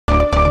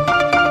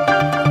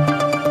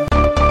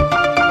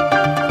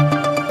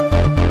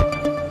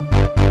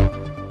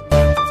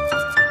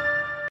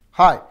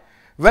Hi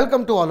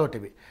welcome to ALO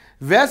TV.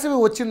 వేసవి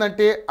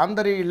వచ్చిందంటే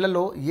అందరి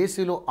ఇళ్లలో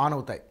ఏసీలు ఆన్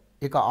అవుతాయి.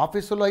 ఇక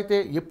ఆఫీసుల్లో అయితే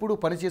ఎప్పుడూ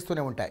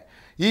పనిచేస్తూనే ఉంటాయి.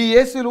 ఈ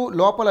ఏసీలు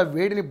లోపల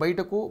వేడిని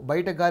బయటకు,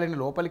 బయట గాలిని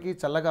లోపలికి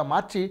చల్లగా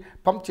మార్చి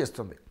పంప్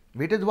చేస్తుంది.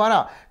 వీటి ద్వారా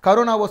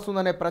కరోనా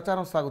వస్తుందనే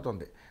ప్రచారం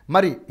సాగుతుంది.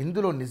 మరి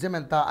ఇందులో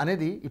నిజమెంత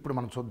అనేది ఇప్పుడు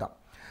మనం చూద్దాం.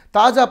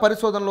 తాజా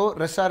పరిశోధనలో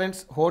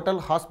రెస్టారెంట్స్,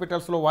 హోటల్,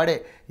 హాస్పిటల్స్లో వాడే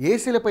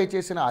ఏసీలపై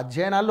చేసిన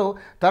అధ్యయనాల్లో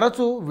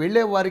తరచూ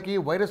వెళ్లే వారికి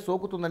వైరస్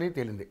సోకుతుందని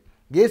తేలింది.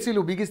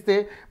 ఏసీలు బిగిస్తే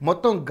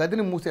మొత్తం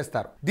గదిని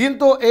మూసేస్తారు.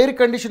 దీంతో ఎయిర్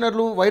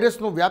కండిషనర్లు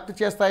వైరస్ను వ్యాప్తి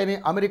చేస్తాయని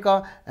అమెరికా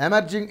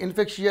ఎమర్జింగ్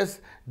ఇన్ఫెక్షియస్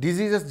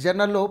డిజీజెస్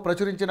జర్నల్లో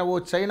ప్రచురించిన ఓ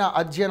చైనా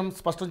అధ్యయనం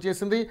స్పష్టం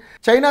చేసింది.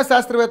 చైనా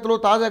శాస్త్రవేత్తలు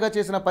తాజాగా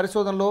చేసిన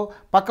పరిశోధనలో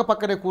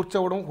పక్కపక్కనే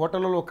కూర్చోవడం,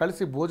 హోటళ్లలో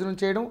కలిసి భోజనం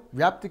చేయడం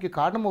వ్యాప్తికి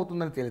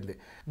కారణమవుతుందని తేలింది.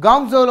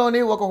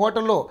 గాంగ్జోలోని ఒక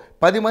హోటల్లో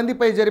 10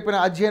 మందిపై జరిపిన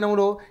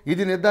అధ్యయనంలో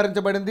ఇది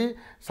నిర్ధారించబడింది.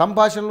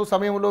 సంభాషణలు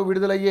సమయంలో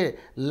విడుదలయ్యే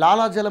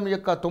లాలాజలం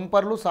యొక్క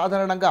తుంపర్లు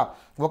సాధారణంగా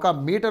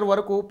 1 మీటర్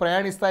వరకు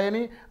ప్రయాణిస్తాయని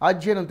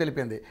అధ్యయనం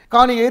తెలిపింది.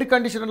 కానీ ఎయిర్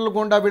కండిషనర్ల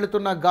గుండా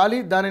వెళుతున్న గాలి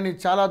దానిని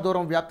చాలా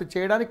దూరం వ్యాప్తి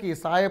చేయడానికి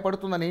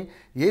సహాయపడుతుందని,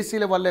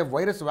 ఏసీల వల్లే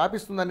వైరస్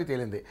వ్యాపిస్తుందని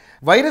తేలింది.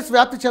 వైరస్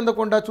వ్యాప్తి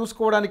చెందకుండా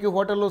చూసుకోవడానికి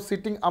హోటల్లో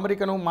సిట్టింగ్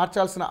అమరికను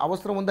మార్చాల్సిన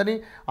అవసరం ఉందని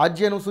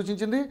అధ్యయనం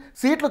సూచించింది.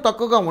 సీట్లు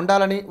తక్కువగా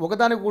ఉండాలని,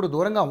 ఒకదానికి కూడా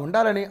దూరంగా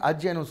ఉండాలని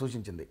అధ్యయనం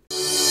సూచించింది.